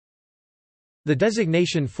The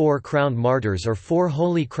designation Four Crowned Martyrs or Four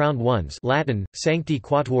Holy Crowned Ones Latin, Sancti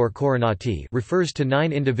Quatuor Coronati refers to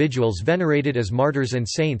 9 individuals venerated as martyrs and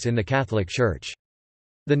saints in the Catholic Church.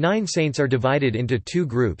 The 9 saints are divided into 2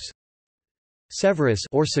 groups. Severus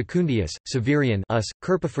or Secundius, Severian us,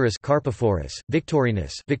 Carpophorus Carpophorus,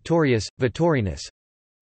 Victorinus Victorius, Vitorinus,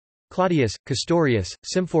 Claudius, Castorius,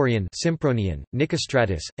 Symphorian Sympronian,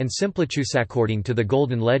 Nicostratus, and Simplicius. According to the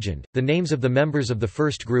Golden Legend, the names of the members of the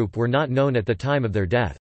first group were not known at the time of their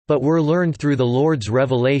death, but were learned through the Lord's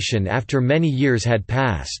revelation after many years had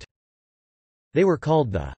passed. They were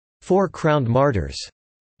called the Four Crowned Martyrs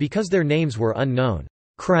because their names were unknown.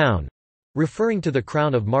 Crown, referring to the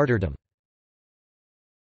crown of martyrdom.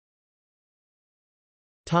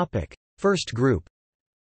 First group.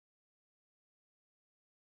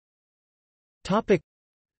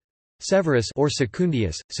 Severus or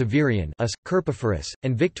Secundius, Severian us, Carpophorus,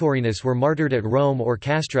 and Victorinus were martyred at Rome or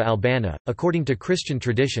Castra Albana, according to Christian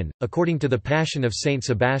tradition. According to the Passion of Saint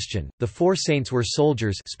Sebastian, the 4 saints were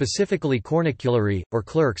soldiers, specifically corniculari, or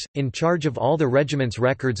clerks, in charge of all the regiment's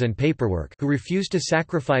records and paperwork, who refused to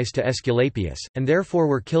sacrifice to Aesculapius, and therefore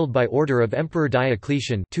were killed by order of Emperor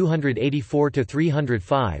Diocletian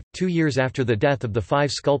 284–305, 2 years after the death of the 5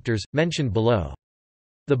 sculptors, mentioned below.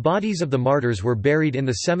 The bodies of the martyrs were buried in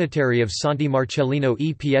the cemetery of Santi Marcellino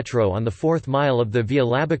e Pietro on the 4th mile of the Via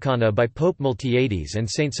Labicana by Pope Miltiades and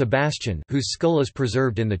Saint Sebastian, whose skull is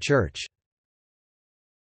preserved in the church.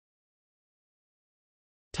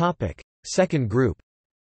 Second group.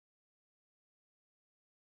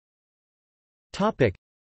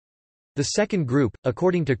 The second group,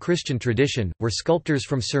 according to Christian tradition, were sculptors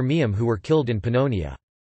from Sirmium who were killed in Pannonia.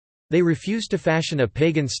 They refused to fashion a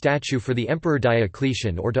pagan statue for the Emperor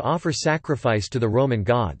Diocletian or to offer sacrifice to the Roman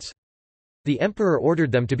gods. The emperor ordered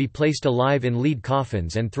them to be placed alive in lead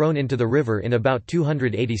coffins and thrown into the river in about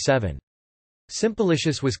 287.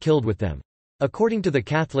 Simplicius was killed with them. According to the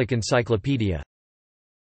Catholic Encyclopedia,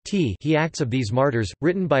 he Acts of these Martyrs,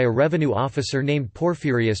 written by a revenue officer named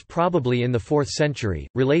Porphyrius probably in the 4th century,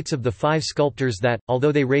 relates of the 5 sculptors that,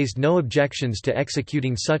 although they raised no objections to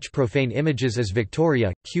executing such profane images as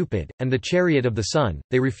Victoria, Cupid, and the Chariot of the Sun,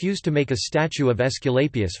 they refused to make a statue of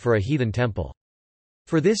Aesculapius for a heathen temple.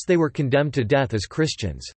 For this they were condemned to death as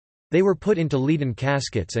Christians. They were put into leaden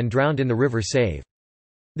caskets and drowned in the river Save.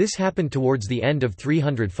 This happened towards the end of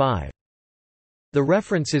 305. The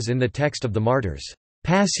references in the text of the Martyrs'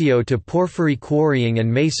 Passio to porphyry quarrying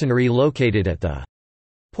and masonry located at the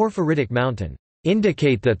Porphyritic Mountain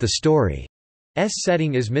indicate that the story's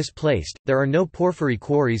setting is misplaced. There are no porphyry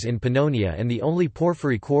quarries in Pannonia, and the only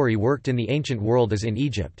porphyry quarry worked in the ancient world is in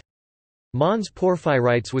Egypt. Mons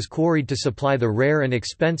Porphyrites was quarried to supply the rare and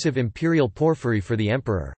expensive imperial porphyry for the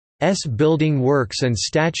emperor's building works and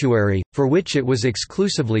statuary, for which it was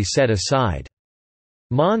exclusively set aside.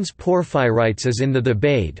 Mons Porphyrites is in the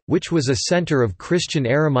Thebaid, which was a center of Christian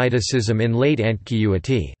eremiticism in late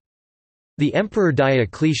Antiquity. The Emperor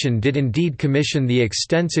Diocletian did indeed commission the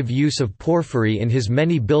extensive use of porphyry in his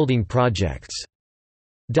many building projects.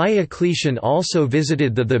 Diocletian also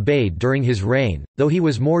visited the Thebaid during his reign, though he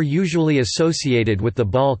was more usually associated with the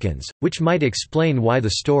Balkans, which might explain why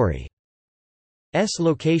the story's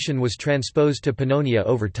location was transposed to Pannonia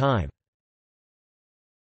over time.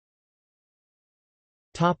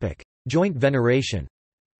 Joint veneration.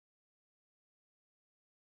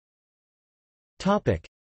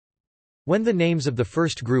 When the names of the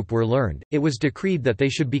first group were learned, it was decreed that they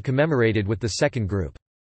should be commemorated with the second group.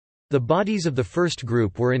 The bodies of the first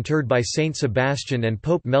group were interred by Saint Sebastian and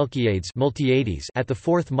Pope Miltiades at the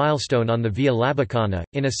 4th milestone on the Via Labicana,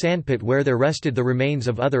 in a sandpit where there rested the remains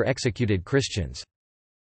of other executed Christians.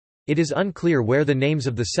 It is unclear where the names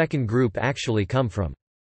of the second group actually come from.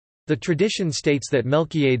 The tradition states that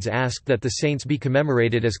Miltiades asked that the saints be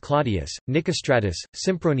commemorated as Claudius, Nicostratus,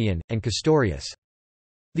 Sympronian, and Castorius.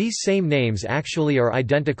 These same names actually are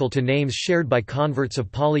identical to names shared by converts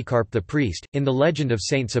of Polycarp the priest, in the legend of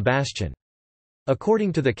Saint Sebastian.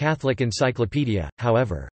 According to the Catholic Encyclopedia,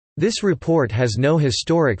 however, this report has no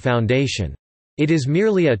historic foundation. It is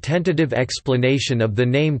merely a tentative explanation of the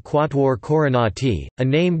name Quatuor Coronati, a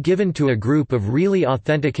name given to a group of really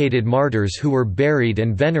authenticated martyrs who were buried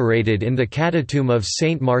and venerated in the catatomb of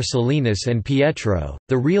Saint Marcellinus and Pietro,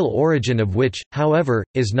 the real origin of which, however,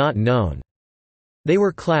 is not known. They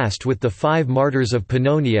were classed with the 5 martyrs of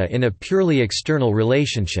Pannonia in a purely external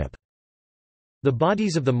relationship. The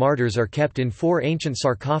bodies of the martyrs are kept in 4 ancient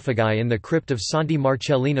sarcophagi in the crypt of Santi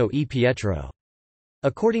Marcellino e Pietro.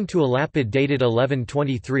 According to a lapid dated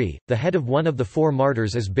 1123, the head of one of the 4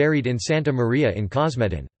 martyrs is buried in Santa Maria in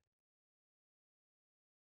Cosmedin.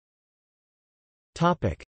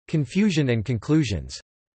 Confusion and conclusions.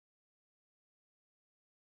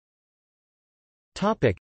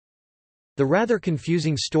 The rather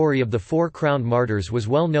confusing story of the four crowned martyrs was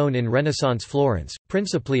well known in Renaissance Florence,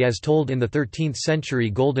 principally as told in the 13th-century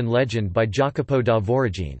Golden Legend by Jacopo da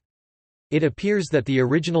Voragine. It appears that the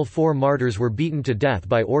original four martyrs were beaten to death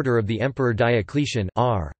by order of the Emperor Diocletian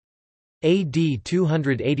r. AD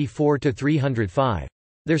 284–305.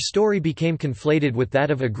 Their story became conflated with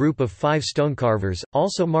that of a group of 5 stonecarvers,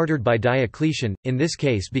 also martyred by Diocletian, in this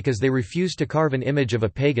case because they refused to carve an image of a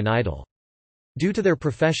pagan idol. Due to their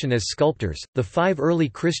profession as sculptors, the 5 early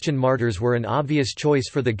Christian martyrs were an obvious choice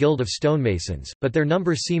for the Guild of Stonemasons, but their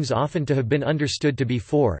number seems often to have been understood to be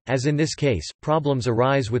 4. As in this case, problems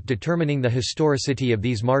arise with determining the historicity of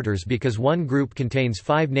these martyrs because one group contains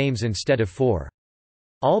 5 names instead of 4.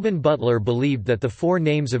 Alban Butler believed that the 4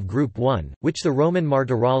 names of Group 1, which the Roman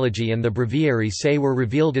Martyrology and the Breviary say were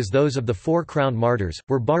revealed as those of the 4 crowned martyrs,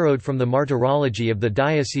 were borrowed from the martyrology of the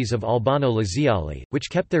Diocese of Albano-Laziale,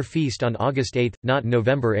 which kept their feast on August 8, not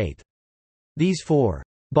November 8. These 4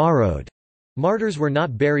 borrowed martyrs were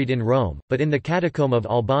not buried in Rome, but in the catacomb of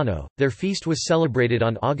Albano. Their feast was celebrated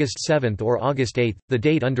on August 7 or August 8, the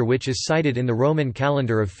date under which is cited in the Roman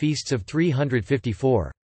calendar of feasts of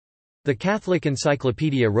 354. The Catholic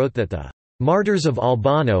Encyclopedia wrote that the martyrs of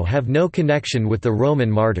Albano have no connection with the Roman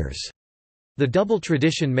martyrs. The double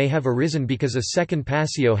tradition may have arisen because a second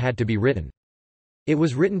Passio had to be written. It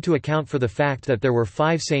was written to account for the fact that there were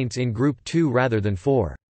 5 saints in Group 2 rather than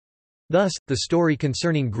 4. Thus, the story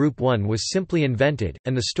concerning Group 1 was simply invented,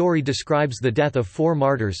 and the story describes the death of 4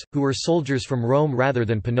 martyrs, who were soldiers from Rome rather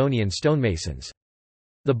than Pannonian stonemasons.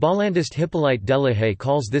 The Bollandist Hippolyte Delahaye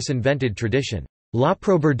calls this invented tradition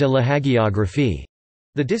l'opprobre de la hagiographie.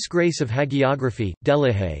 The disgrace of hagiography.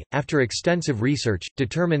 Delahaye, after extensive research,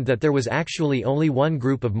 determined that there was actually only one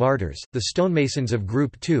group of martyrs, the stonemasons of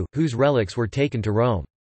Group 2, whose relics were taken to Rome.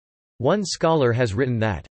 One scholar has written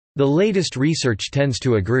that, "The latest research tends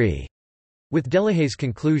to agree." With Delahaye's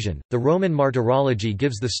conclusion, the Roman martyrology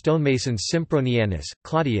gives the stonemasons Sympronianus,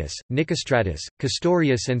 Claudius, Nicostratus,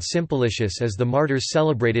 Castorius and Simplicius as the martyrs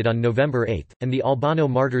celebrated on November 8, and the Albano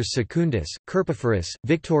martyrs Secundus, Kerpiferus,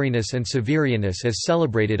 Victorinus and Severianus as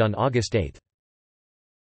celebrated on August 8.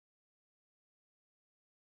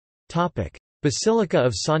 Basilica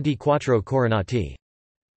of Santi Quattro Coronati.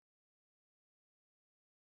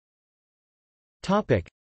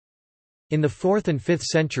 In the 4th and 5th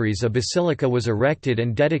centuries a basilica was erected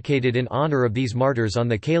and dedicated in honor of these martyrs on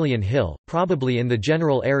the Caelian Hill, probably in the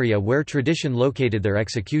general area where tradition located their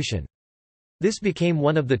execution. This became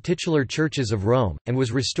one of the titular churches of Rome, and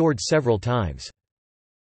was restored several times.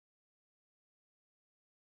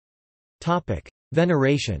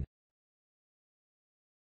 Veneration.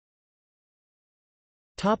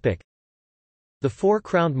 The 4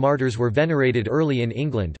 crowned martyrs were venerated early in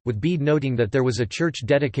England, with Bede noting that there was a church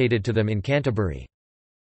dedicated to them in Canterbury.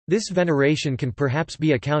 This veneration can perhaps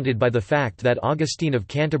be accounted by the fact that Augustine of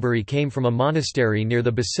Canterbury came from a monastery near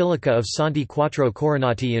the Basilica of Santi Quattro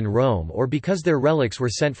Coronati in Rome, or because their relics were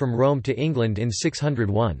sent from Rome to England in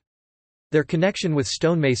 601. Their connection with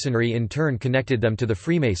stonemasonry in turn connected them to the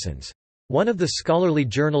Freemasons. One of the scholarly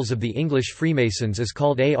journals of the English Freemasons is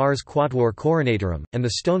called Ars Quatuor Coronatorum, and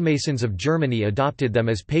the stonemasons of Germany adopted them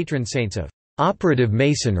as patron saints of operative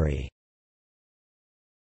masonry.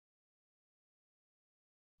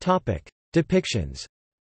 Depictions.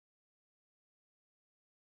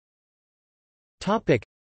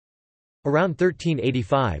 Around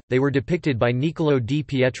 1385, they were depicted by Niccolò di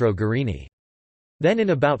Pietro Guerini. Then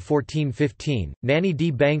in about 1415, Nanni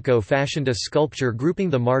di Banco fashioned a sculpture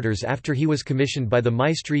grouping the martyrs after he was commissioned by the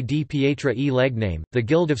Maestri di Pietra e Legname, the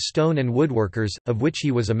Guild of Stone and Woodworkers, of which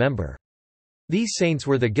he was a member. These saints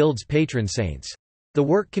were the guild's patron saints. The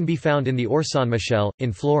work can be found in the Orsanmichele,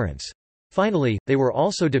 in Florence. Finally, they were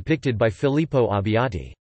also depicted by Filippo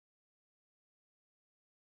Abbiati.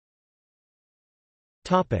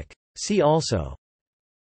 See also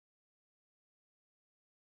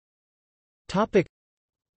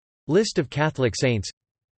List of Catholic saints.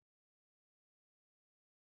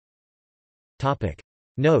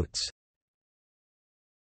 Notes.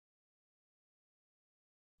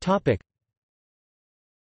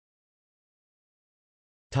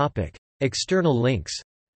 External links.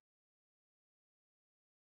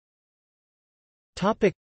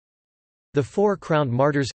 The 4 crowned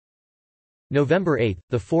martyrs. November 8,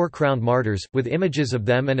 the 4 crowned martyrs, with images of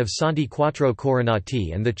them and of Santi Quattro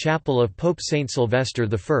Coronati and the chapel of Pope Saint Sylvester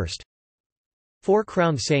I. 4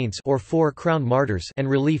 crowned saints or 4 crowned martyrs and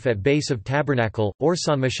relief at base of tabernacle,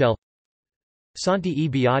 Orsanmichele. Santi e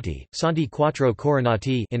Beati, Santi Quattro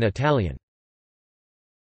Coronati in Italian.